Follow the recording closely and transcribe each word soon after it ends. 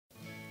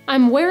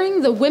I'm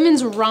wearing the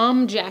women's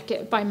ROM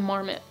jacket by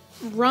Marmot.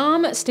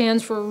 ROM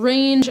stands for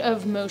range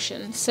of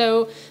motion.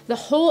 So the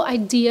whole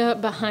idea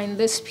behind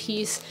this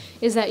piece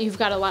is that you've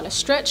got a lot of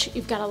stretch,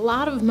 you've got a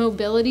lot of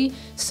mobility,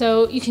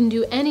 so you can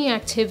do any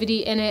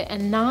activity in it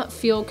and not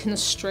feel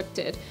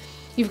constricted.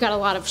 You've got a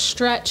lot of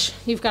stretch,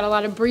 you've got a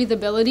lot of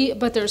breathability,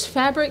 but there's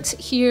fabrics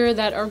here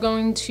that are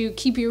going to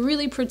keep you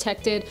really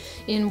protected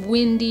in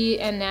windy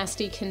and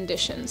nasty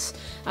conditions.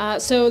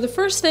 So the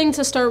first thing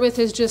to start with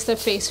is just the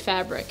face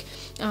fabric.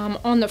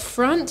 On the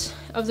front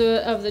of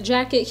the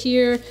jacket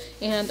here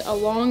and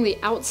along the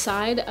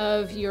outside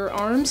of your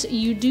arms,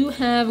 you do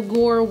have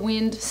Gore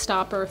wind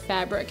stopper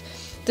fabric.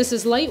 This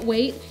is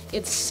lightweight,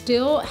 it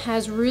still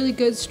has really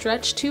good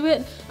stretch to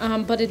it,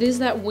 but it is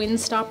that wind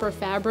stopper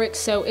fabric,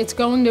 so it's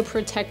going to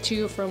protect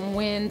you from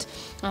wind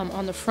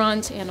on the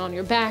front and on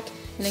your back,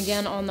 and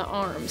again on the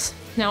arms.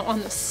 Now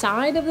on the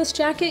side of this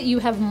jacket, you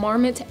have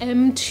Marmot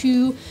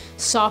M2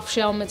 soft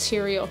shell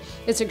material.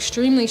 It's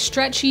extremely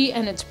stretchy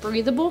and it's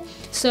breathable,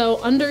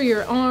 so under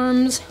your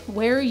arms,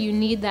 where you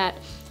need that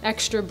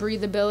extra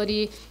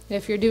breathability,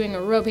 if you're doing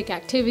aerobic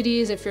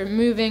activities, if you're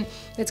moving,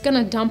 it's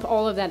gonna dump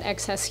all of that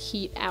excess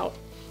heat out.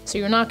 So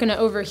you're not gonna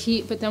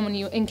overheat, but then when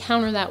you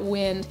encounter that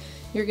wind,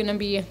 you're gonna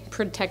be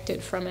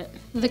protected from it.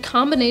 The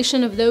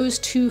combination of those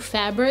two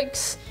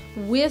fabrics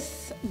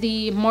with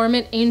the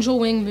Marmot angel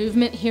wing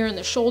movement here in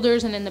the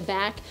shoulders and in the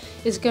back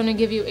is gonna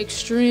give you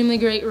extremely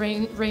great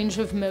range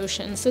of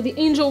motion. So the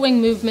angel wing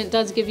movement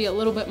does give you a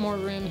little bit more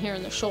room here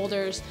in the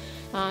shoulders,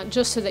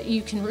 just so that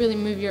you can really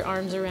move your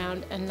arms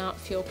around and not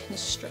feel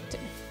constricted.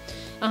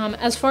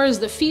 As far as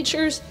the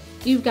features,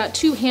 you've got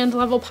two hand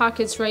level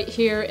pockets right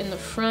here in the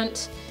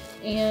front,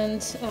 and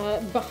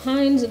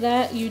behind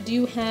that you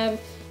do have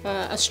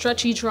a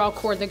stretchy draw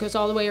cord that goes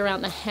all the way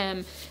around the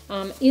hem.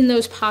 In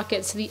those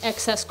pockets, the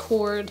excess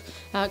cord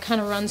kind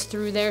of runs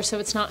through there, so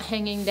it's not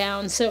hanging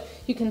down. So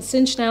you can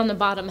cinch down the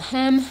bottom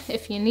hem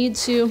if you need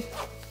to.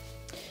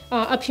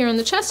 Up here on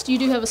the chest, you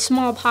do have a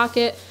small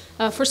pocket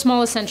for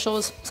small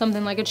essentials,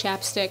 something like a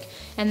chapstick.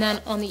 And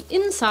then on the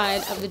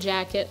inside of the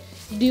jacket,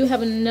 you do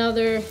have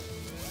another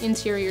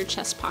interior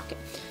chest pocket.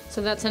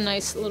 So that's a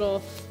nice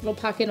little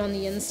pocket on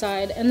the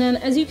inside. And then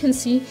as you can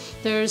see,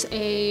 there's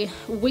a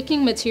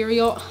wicking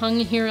material hung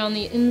here on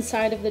the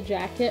inside of the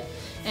jacket.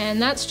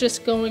 And that's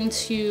just going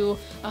to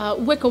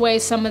wick away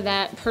some of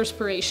that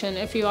perspiration.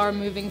 If you are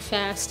moving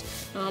fast,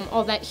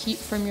 all that heat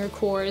from your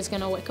core is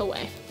gonna wick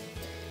away.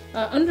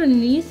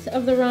 Underneath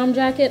of the ROM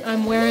jacket,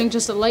 I'm wearing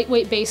just a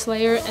lightweight base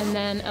layer and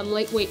then a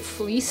lightweight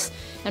fleece.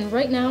 And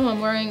right now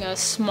I'm wearing a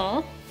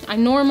small. I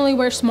normally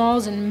wear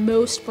smalls in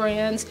most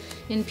brands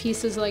in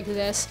pieces like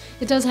this.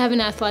 It does have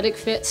an athletic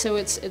fit, so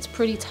it's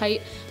pretty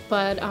tight,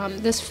 but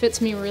this fits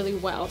me really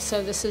well.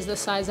 So this is the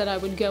size that I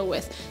would go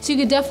with. So you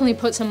could definitely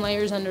put some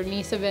layers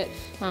underneath of it,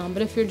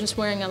 but if you're just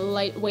wearing a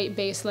lightweight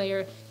base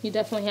layer, you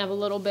definitely have a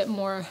little bit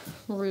more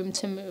room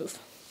to move.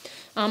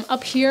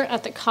 Up here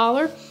at the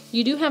collar,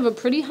 you do have a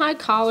pretty high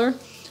collar.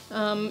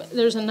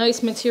 There's a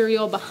nice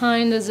material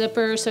behind the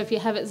zipper, so if you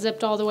have it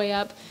zipped all the way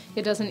up,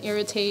 it doesn't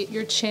irritate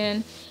your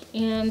chin.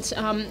 And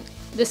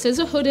this is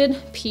a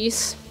hooded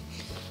piece,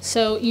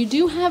 so you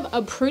do have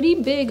a pretty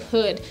big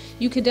hood.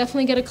 You could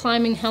definitely get a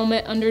climbing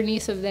helmet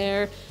underneath of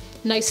there.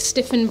 Nice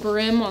stiffened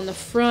brim on the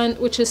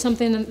front, which is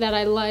something that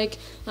I like.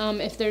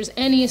 If there's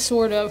any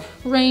sort of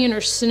rain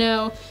or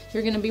snow,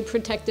 you're gonna be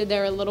protected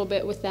there a little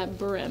bit with that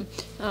brim.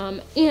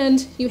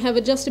 And you have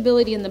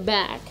adjustability in the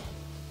back.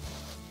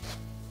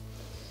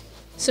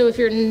 So if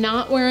you're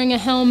not wearing a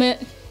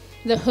helmet,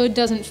 the hood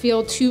doesn't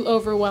feel too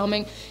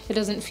overwhelming, it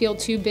doesn't feel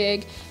too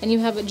big, and you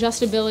have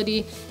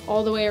adjustability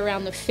all the way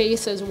around the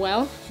face as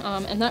well.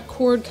 And that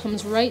cord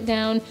comes right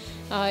down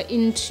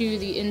into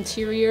the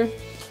interior.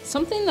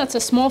 Something that's a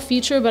small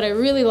feature but I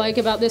really like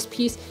about this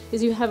piece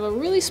is you have a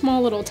really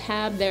small little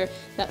tab there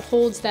that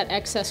holds that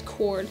excess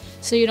cord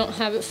so you don't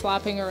have it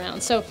flopping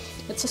around. So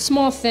it's a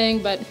small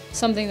thing, but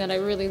something that I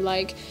really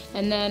like.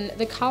 And then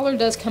the collar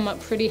does come up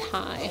pretty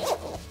high,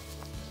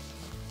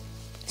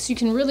 so you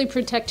can really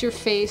protect your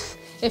face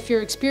if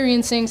you're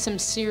experiencing some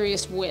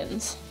serious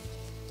winds.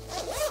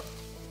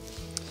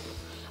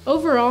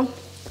 Overall,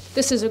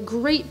 this is a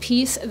great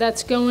piece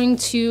that's going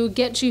to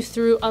get you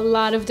through a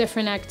lot of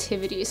different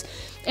activities.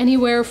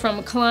 Anywhere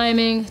from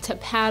climbing to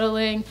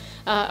paddling,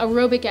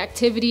 aerobic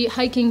activity,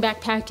 hiking,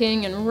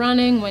 backpacking, and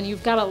running when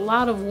you've got a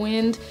lot of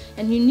wind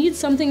and you need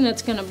something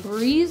that's gonna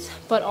breathe,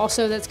 but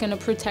also that's gonna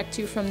protect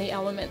you from the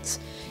elements.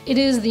 It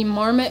is the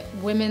Marmot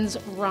Women's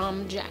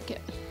ROM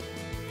jacket.